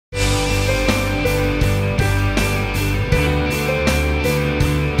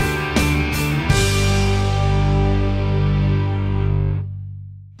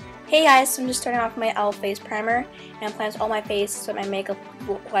Hey guys, so I'm just starting off my e.l.f. face primer, and plans all my face so my makeup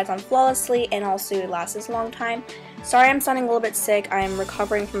glides on flawlessly and also lasts a long time. Sorry I'm sounding a little bit sick. I'm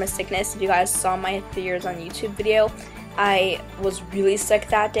recovering from a sickness. If you guys saw my 3 years on YouTube video, I was really sick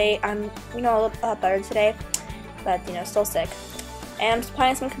that day. I'm a lot better today, but still sick. And I'm just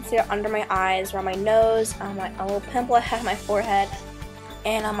applying some concealer under my eyes, around my nose, on a little pimple I had on my forehead,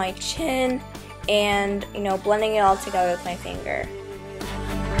 and on my chin, and blending it all together with my finger.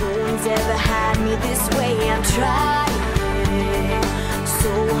 No one's ever had me this way. I'm trying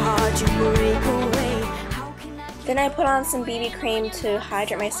so hard to break away. How can I... Then I put on some BB cream to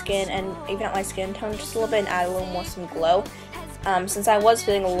hydrate my skin and even out my skin tone just a little bit and add a little more some glow. Since I was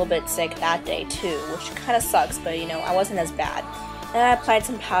feeling a little bit sick that day too, which kind of sucks, but I wasn't as bad. Then I applied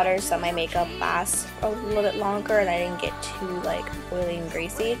some powder so my makeup lasts a little bit longer and I didn't get too oily and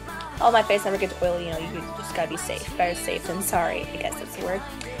greasy. Oh, my face never gets oily, you just gotta be safe. Better safe than sorry, I guess that's the word.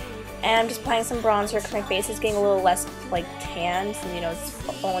 And I'm just applying some bronzer because my face is getting a little less tan since it's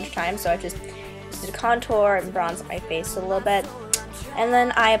fall winter time, so I just did contour and bronze my face a little bit. And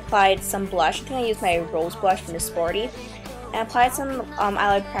then I applied some blush. I think I used my rose blush from Miss Sporty. And I applied some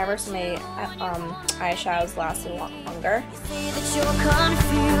eyelid primer so my eyeshadows lasted longer. Say that you're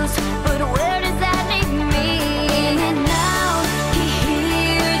confused, but where does that leave me? And now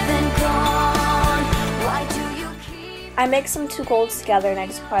here, then gone. Why do you keep... I mixed some two golds together and I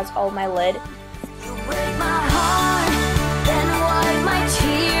just applied all over my lid. You break my heart, then wipe my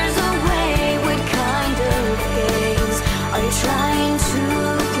tears away. What kind of games are you trying to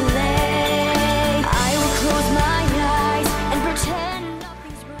play? I will close my eyes and pretend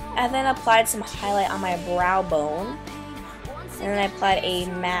nothing's wrong. And then applied some highlight on my brow bone. And then I applied a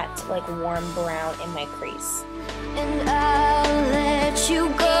matte, warm brown in my crease. And I'll let you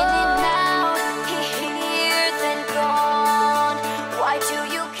go. Now here, then gone. Why do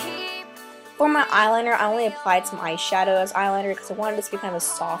you keep... For my eyeliner, I only applied some eyeshadow as eyeliner because I wanted this to be kind of a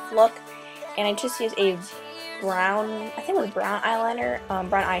soft look. And I just used a brown, I think it was brown eyeliner,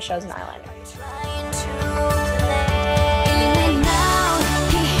 brown eyeshadow as an eyeliner. Trying to play. And now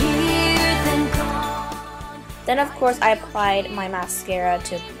here, then gone. Then of course I applied my mascara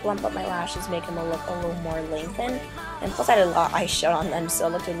to plump up my lashes, make them look a little more lengthened. And plus I had a lot of eyeshadow on them, so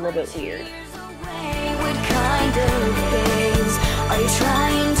it looked a little bit weird. What kind of games are you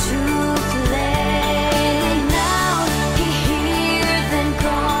trying to play? Now here, then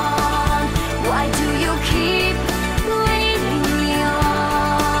gone. Why do you keep leading me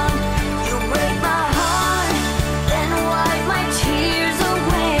on? You break my heart, then wipe my tears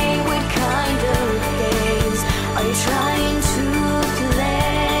away. What kind of games are you trying to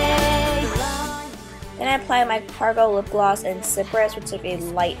play? Then I applied my Cargo lip gloss in Cypress, which is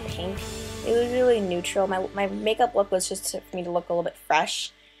a light pink. It was really neutral. My makeup look was just for me to look a little bit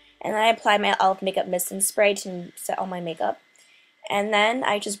fresh. And then I applied my e.l.f. makeup mist and spray to set all my makeup. And then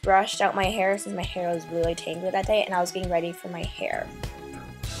I just brushed out my hair since my hair was really tangled that day and I was getting ready for my hair.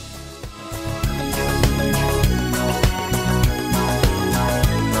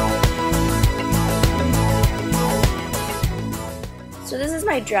 So this is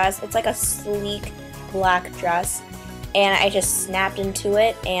my dress. It's like a sleek black dress and I just snapped into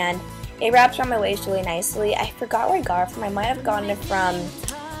it and it wraps around my waist really nicely. I forgot where I got it from. I might have gotten it from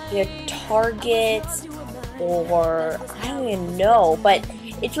either Target or I don't even know, but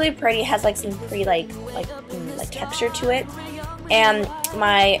it's really pretty. It has some pretty texture to it. And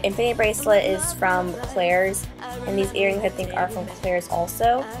my infinity bracelet is from Claire's, and these earrings I think are from Claire's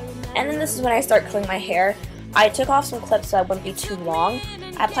also. And then this is when I start curling my hair. I took off some clips so I wouldn't be too long.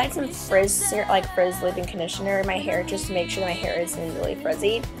 I applied some frizz leave-in conditioner in my hair just to make sure my hair isn't really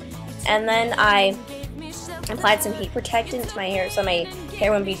frizzy. And then I applied some heat protectant to my hair so my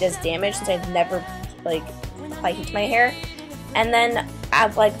hair wouldn't be as damaged since I've never applied heat to my hair. And then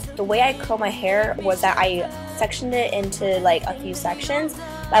the way I curl my hair was that I sectioned it into a few sections.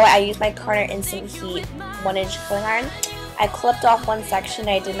 That way I used my Garnier Instant Heat 1-inch curling iron. I clipped off one section,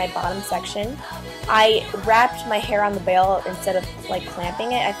 I did my bottom section. I wrapped my hair on the barrel instead of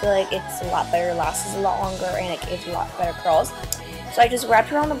clamping it. I feel like it's a lot better, lasts a lot longer, and it gives a lot better curls. So I just wrapped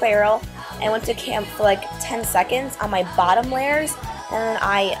it around the barrel and went to camp for 10 seconds on my bottom layers. And then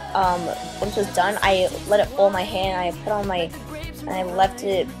once it was done, I let it fold my hand. And I left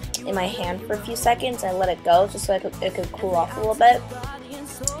it in my hand for a few seconds. And I let it go just so it could cool off a little bit.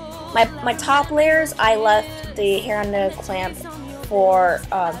 My top layers, I left the hair on the clamp for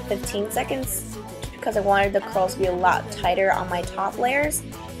 15 seconds because I wanted the curls to be a lot tighter on my top layers.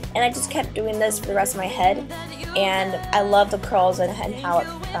 And I just kept doing this for the rest of my head. And I love the curls and how it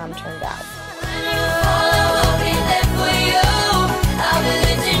turned out.